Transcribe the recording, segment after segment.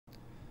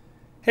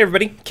Hey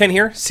everybody, Ken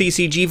here,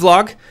 CCG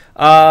vlog.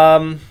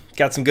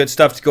 Got some good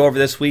stuff to go over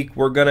this week.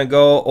 We're going to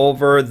go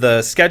over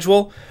the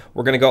schedule.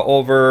 We're going to go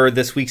over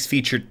this week's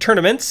featured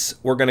tournaments.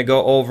 We're going to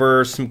go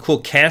over some cool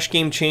cash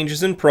game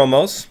changes and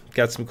promos.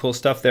 Got some cool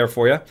stuff there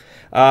for you.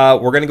 We're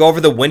going to go over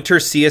the Winter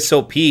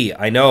CSOP.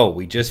 I know,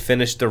 we just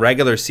finished the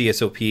regular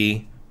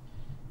CSOP,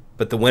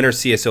 but the Winter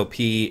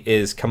CSOP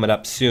is coming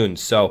up soon.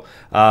 So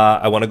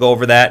I want to go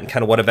over that and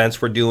kind of what events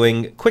we're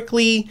doing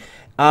quickly.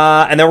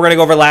 And then we're going to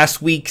go over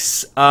last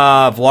week's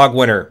vlog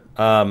winner.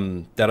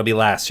 That'll be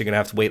last. You're going to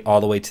have to wait all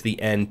the way to the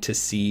end to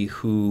see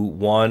who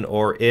won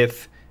or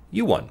if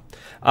you won.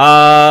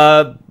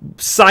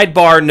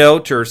 Sidebar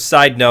note or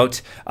side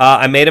note,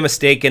 I made a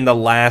mistake in the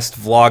last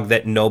vlog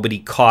that nobody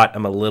caught.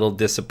 I'm a little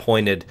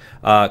disappointed.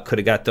 Could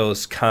have got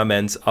those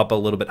comments up a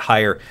little bit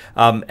higher.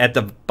 At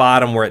the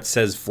bottom where it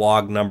says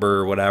vlog number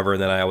or whatever,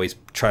 and then I always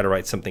try to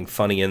write something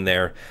funny in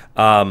there.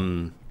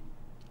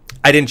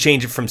 I didn't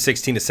change it from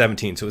 16 to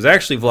 17, so it was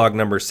actually vlog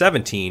number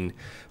 17,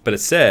 but it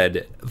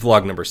said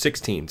vlog number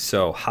 16.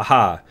 So,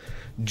 haha,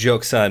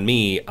 joke's on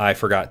me, I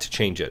forgot to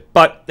change it.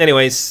 But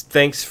anyways,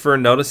 thanks for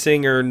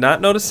noticing or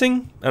not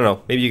noticing. I don't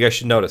know, maybe you guys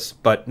should notice.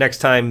 But next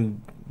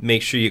time,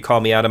 make sure you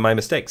call me out on my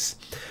mistakes.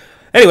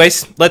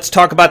 Anyways, let's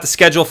talk about the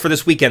schedule for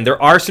this weekend.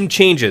 There are some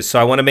changes, so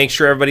I want to make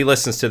sure everybody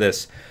listens to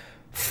this.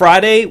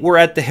 Friday, we're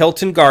at the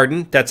Hilton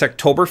Garden. That's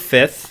October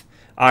 5th.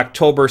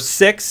 October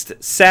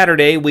 6th,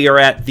 Saturday, we are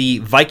at the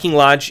Viking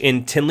Lodge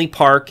in Tinley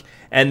Park.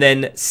 And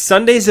then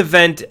Sunday's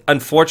event,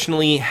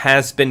 unfortunately,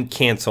 has been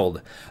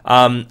canceled.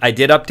 I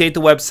did update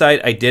the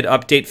website. I did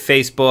update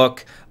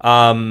Facebook.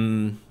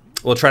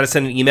 We'll try to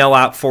send an email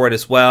out for it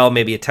as well,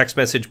 maybe a text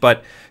message.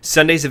 But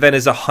Sunday's event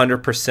is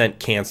 100%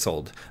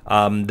 canceled.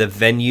 The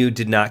venue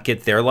did not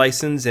get their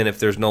license, and if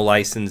there's no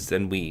license,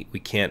 then we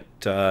can't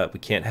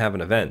have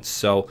an event.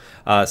 So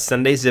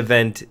Sunday's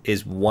event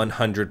is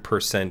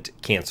 100%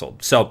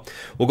 canceled. So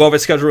we'll go over the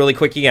schedule really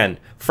quick again.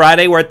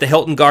 Friday, we're at the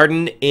Hilton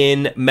Garden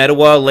in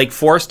Mettawa Lake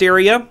Forest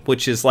area,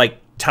 which is like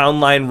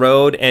Town Line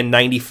Road and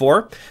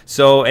 94.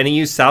 So any of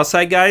you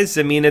Southside guys,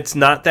 I mean, it's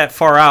not that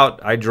far out.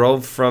 I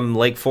drove from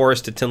Lake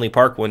Forest to Tinley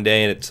Park one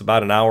day, and it's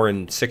about an hour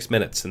and 6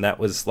 minutes, and that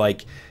was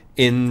like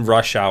in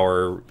rush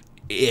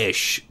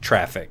hour-ish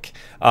traffic.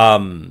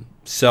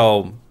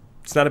 So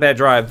it's not a bad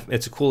drive.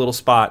 It's a cool little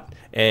spot,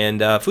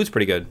 and food's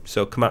pretty good.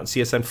 So come out and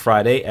see us on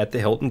Friday at the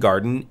Hilton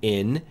Garden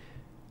in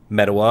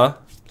Mettawa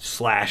 /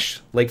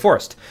 Lake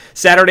Forest.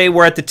 Saturday,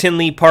 we're at the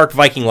Tinley Park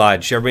Viking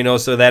Lodge. Everybody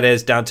knows where that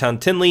is, downtown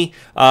Tinley.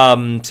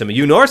 Some of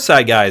you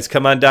Northside guys,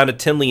 come on down to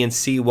Tinley and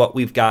see what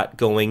we've got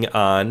going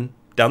on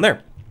down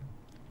there.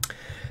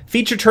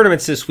 Featured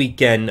tournaments this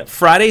weekend.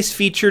 Friday's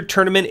featured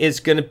tournament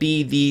is going to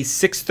be the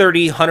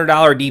 630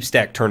 $100 deep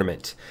stack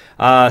tournament.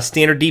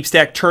 Standard deep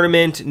stack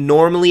tournament.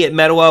 Normally at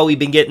Mettawa, we've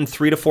been getting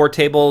 3 to 4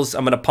 tables.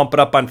 I'm going to pump it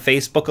up on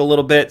Facebook a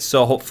little bit,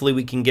 so hopefully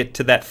we can get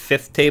to that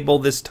 5th table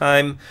this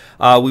time.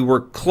 We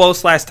were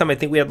close last time. I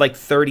think we had like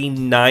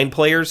 39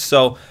 players,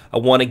 so I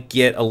want to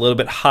get a little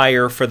bit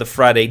higher for the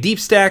Friday deep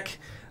stack.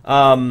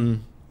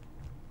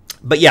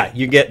 But yeah,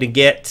 you're getting to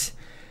get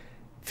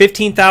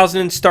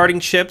 15,000 in starting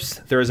chips.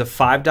 There is a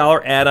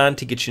 $5 add-on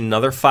to get you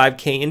another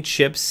 5K in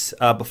chips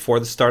before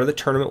the start of the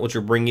tournament, which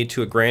will bring you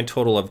to a grand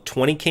total of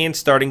 20K in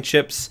starting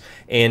chips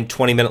and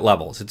 20-minute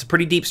levels. It's a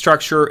pretty deep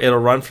structure. It'll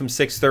run from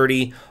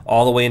 6:30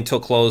 all the way until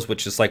close,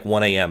 which is like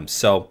 1 a.m.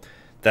 So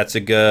that's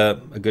a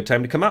good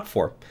time to come out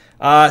for.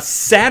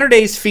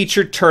 Saturday's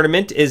featured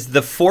tournament is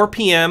the 4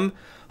 p.m.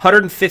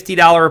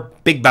 $150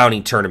 Big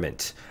Bounty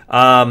tournament.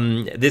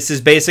 This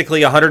is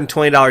basically a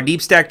 $120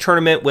 deep stack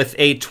tournament with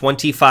a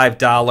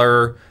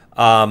 $25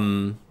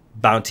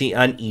 bounty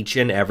on each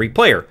and every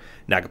player.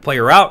 Knock a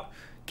player out,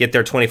 get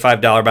their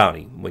 $25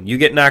 bounty. When you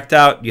get knocked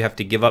out, you have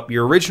to give up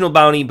your original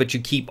bounty, but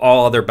you keep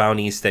all other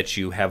bounties that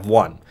you have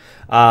won.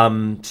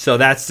 So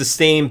that's the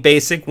same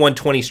basic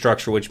 120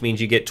 structure, which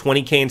means you get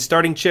 20K in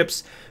starting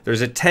chips.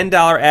 There's a $10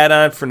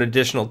 add-on for an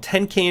additional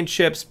 10K in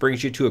chips,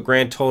 brings you to a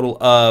grand total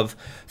of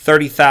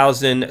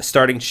 30,000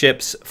 starting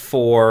chips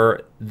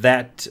for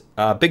that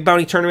Big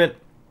Bounty tournament.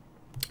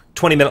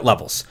 20-minute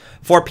levels.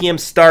 4 p.m.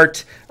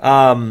 start.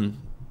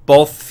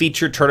 Both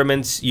featured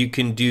tournaments, you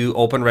can do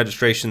open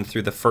registration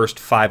through the first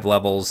 5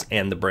 levels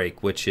and the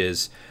break, which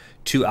is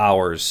 2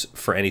 hours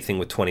for anything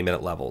with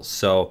 20-minute levels.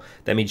 So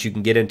that means you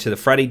can get into the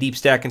Friday deep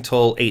stack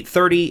until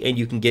 8:30, and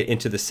you can get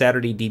into the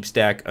Saturday deep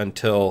stack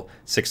until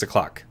 6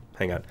 o'clock.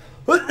 Hang on.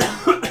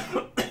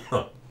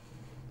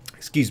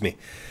 Excuse me.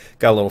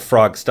 Got a little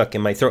frog stuck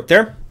in my throat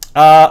there.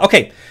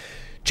 Okay.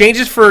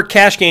 Changes for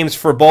cash games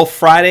for both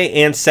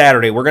Friday and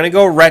Saturday. We're going to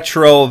go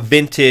retro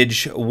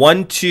vintage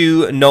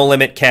 1-2 no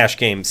limit cash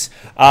games.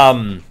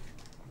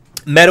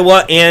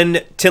 Mettawa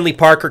and Tinley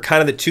Park are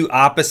kind of the two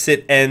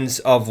opposite ends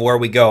of where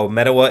we go.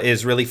 Mettawa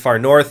is really far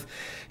north.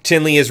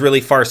 Tinley is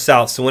really far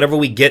south. So whenever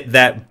we get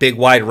that big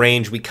wide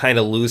range, we kind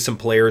of lose some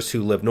players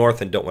who live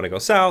north and don't want to go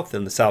south,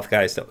 and the south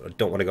guys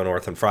don't want to go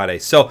north on Friday.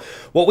 So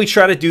what we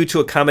try to do to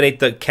accommodate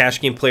the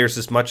cash game players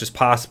as much as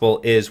possible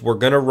is we're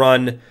going to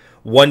run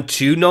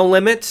 1-2 no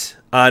limit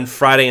on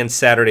Friday and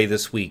Saturday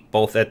this week,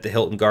 both at the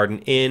Hilton Garden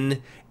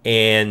Inn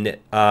and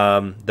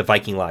the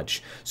Viking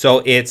Lodge.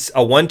 So it's a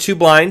 1-2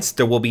 blinds.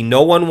 There will be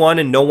no 1-1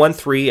 and no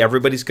 1-3.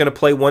 Everybody's going to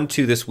play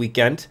 1-2 this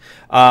weekend.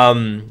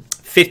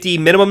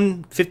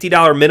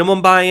 $50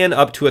 minimum buy-in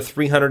up to a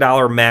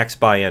 $300 max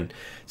buy-in.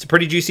 It's a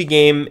pretty juicy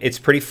game. It's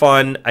pretty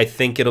fun. I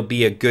think it'll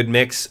be a good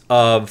mix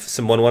of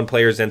some 1-1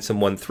 players and some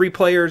 1-3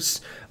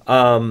 players.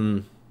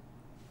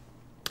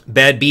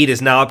 Bad Beat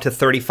is now up to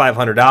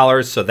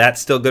 $3,500, so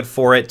that's still good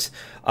for it.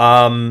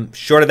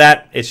 Short of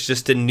that, it's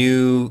just a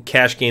new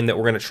cash game that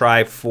we're going to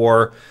try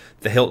for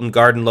the Hilton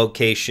Garden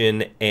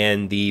location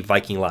and the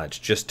Viking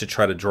Lodge, just to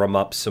try to drum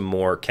up some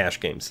more cash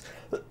games.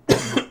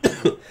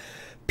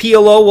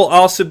 PLO will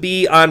also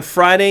be on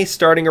Friday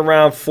starting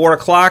around 4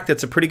 o'clock.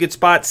 That's a pretty good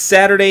spot.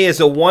 Saturday is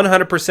a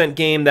 100%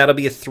 game. That'll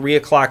be a 3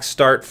 o'clock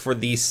start for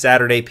the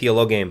Saturday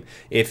PLO game.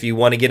 If you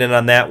want to get in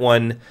on that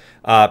one,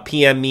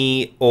 PM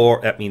me,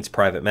 or that means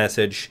private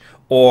message,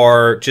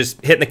 or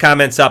just hit in the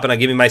comments up and I'll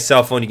give you my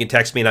cell phone. You can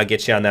text me and I'll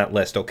get you on that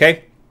list,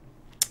 okay?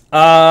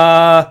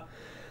 Last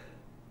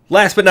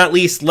but not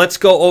least, let's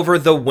go over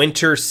the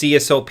Winter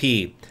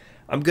CSOP.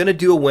 I'm going to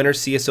do a Winter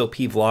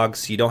CSOP vlog,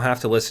 so you don't have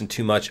to listen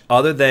too much,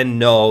 other than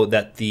know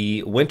that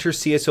the Winter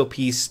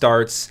CSOP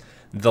starts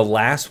the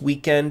last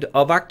weekend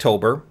of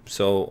October,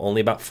 so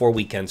only about 4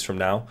 weekends from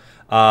now,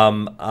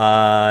 on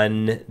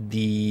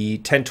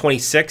the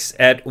 10/26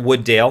 at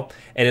Wooddale,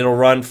 and it'll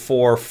run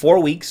for 4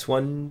 weeks.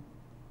 1,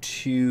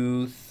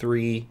 2,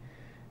 3,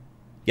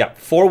 yeah,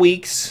 4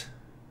 weeks,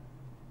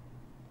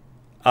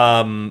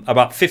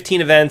 about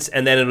 15 events,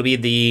 and then it'll be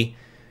the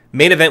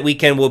main event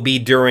weekend will be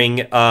during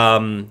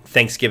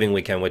Thanksgiving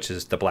weekend, which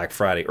is the Black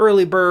Friday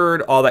early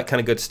bird, all that kind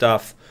of good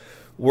stuff.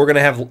 We're going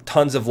to have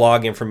tons of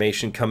vlog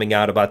information coming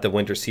out about the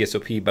Winter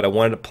CSOP, but I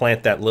wanted to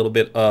plant that little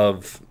bit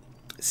of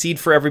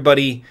seed for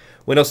everybody.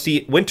 Winter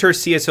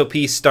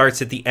CSOP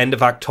starts at the end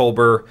of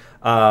October.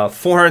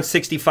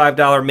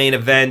 $465 main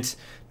event,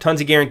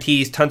 tons of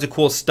guarantees, tons of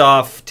cool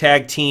stuff,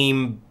 tag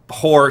team,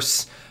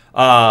 horse.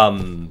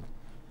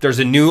 There's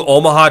a new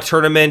Omaha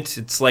tournament.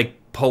 It's like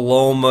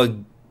Paloma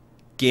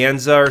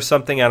Ganza or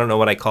something. I don't know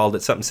what I called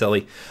it. Something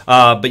silly.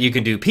 But you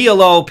can do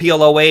PLO,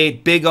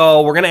 PLO8, Big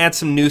O. We're going to add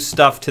some new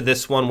stuff to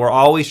this one. We're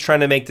always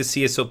trying to make the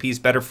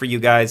CSOPs better for you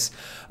guys.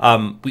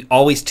 We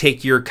always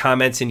take your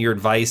comments and your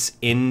advice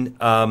in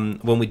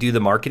when we do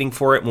the marketing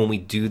for it, when we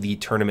do the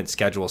tournament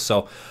schedule.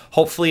 So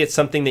hopefully it's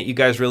something that you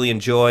guys really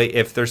enjoy.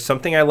 If there's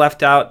something I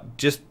left out,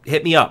 just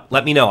hit me up.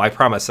 Let me know. I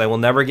promise I will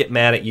never get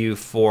mad at you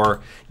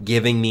for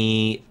giving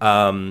me,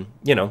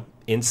 you know,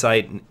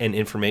 insight and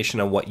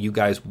information on what you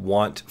guys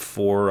want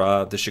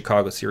for the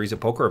Chicago series of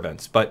poker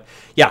events. But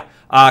yeah,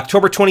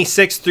 October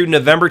 26th through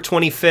November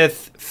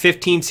 25th,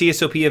 15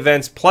 CSOP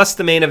events plus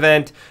the main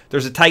event.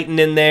 There's a Titan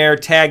in there,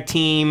 tag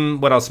team.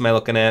 What else am I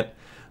looking at?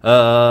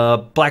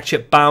 Black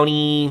chip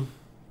bounty,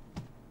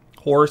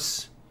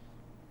 horse,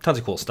 tons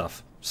of cool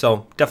stuff.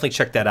 So definitely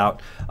check that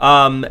out.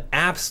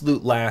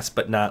 Absolute last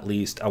but not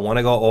least, I want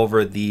to go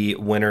over the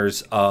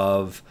winners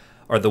of,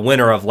 or the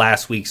winner of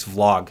last week's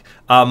vlog.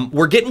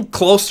 We're getting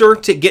closer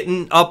to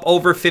getting up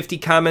over 50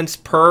 comments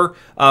per.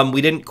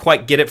 We didn't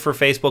quite get it for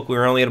Facebook. We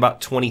were only at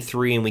about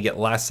 23, and we get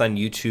less on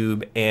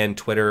YouTube and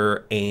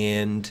Twitter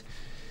and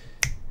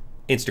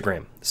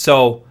Instagram.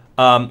 So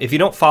if you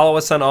don't follow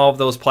us on all of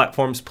those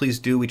platforms, please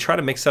do. We try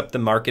to mix up the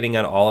marketing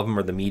on all of them,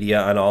 or the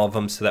media on all of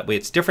them, so that way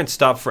it's different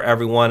stuff for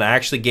everyone. I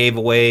actually gave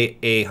away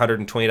a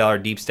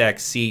 $120 deep stack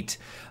seat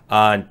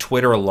on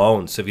Twitter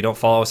alone. So if you don't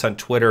follow us on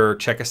Twitter,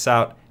 check us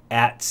out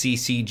at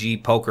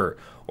CCG Poker,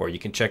 or you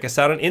can check us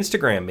out on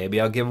Instagram.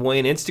 Maybe I'll give away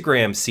an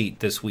Instagram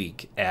seat this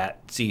week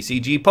at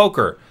CCG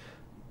Poker.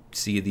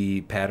 See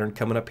the pattern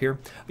coming up here?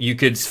 You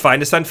could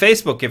find us on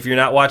Facebook. If you're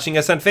not watching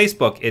us on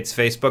Facebook, it's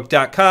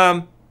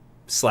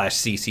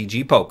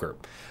facebook.com/CCG Poker.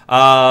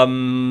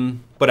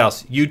 What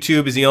else?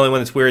 YouTube is the only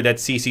one that's weird.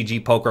 That's CCG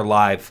Poker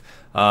Live.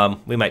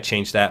 We might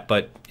change that,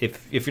 but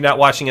if you're not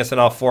watching us on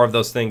all 4 of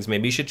those things,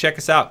 maybe you should check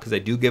us out, because I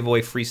do give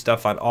away free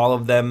stuff on all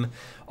of them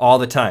all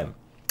the time.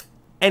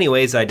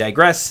 Anyways, I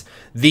digress.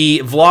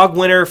 The vlog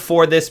winner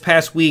for this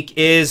past week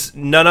is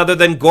none other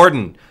than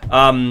Gordon.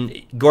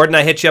 Gordon,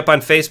 I hit you up on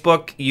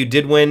Facebook. You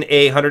did win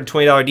a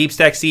 $120 deep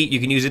stack seat.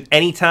 You can use it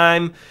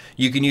anytime.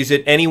 You can use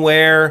it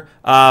anywhere.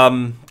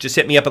 Just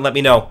hit me up and let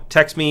me know.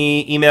 Text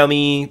me, email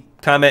me,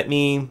 comment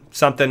me,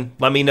 something.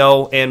 Let me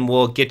know, and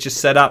we'll get you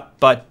set up.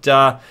 But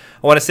I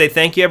want to say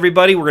thank you,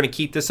 everybody. We're going to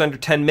keep this under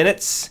 10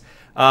 minutes.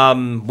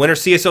 Winter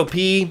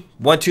CSOP,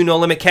 1-2 no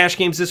limit cash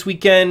games this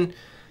weekend.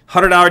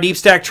 $100 deep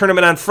stack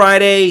tournament on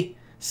Friday,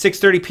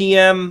 6:30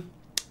 p.m.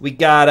 We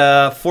got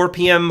a 4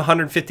 p.m.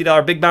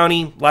 $150 big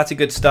bounty. Lots of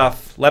good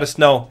stuff. Let us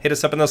know. Hit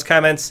us up in those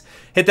comments.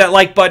 Hit that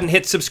like button.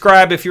 Hit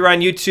subscribe if you're on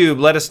YouTube.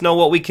 Let us know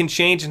what we can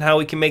change and how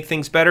we can make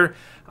things better.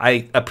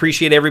 I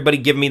appreciate everybody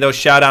giving me those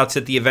shout outs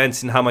at the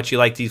events and how much you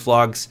like these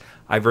vlogs.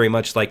 I very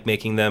much like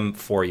making them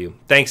for you.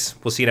 Thanks.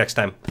 We'll see you next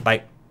time.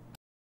 Bye.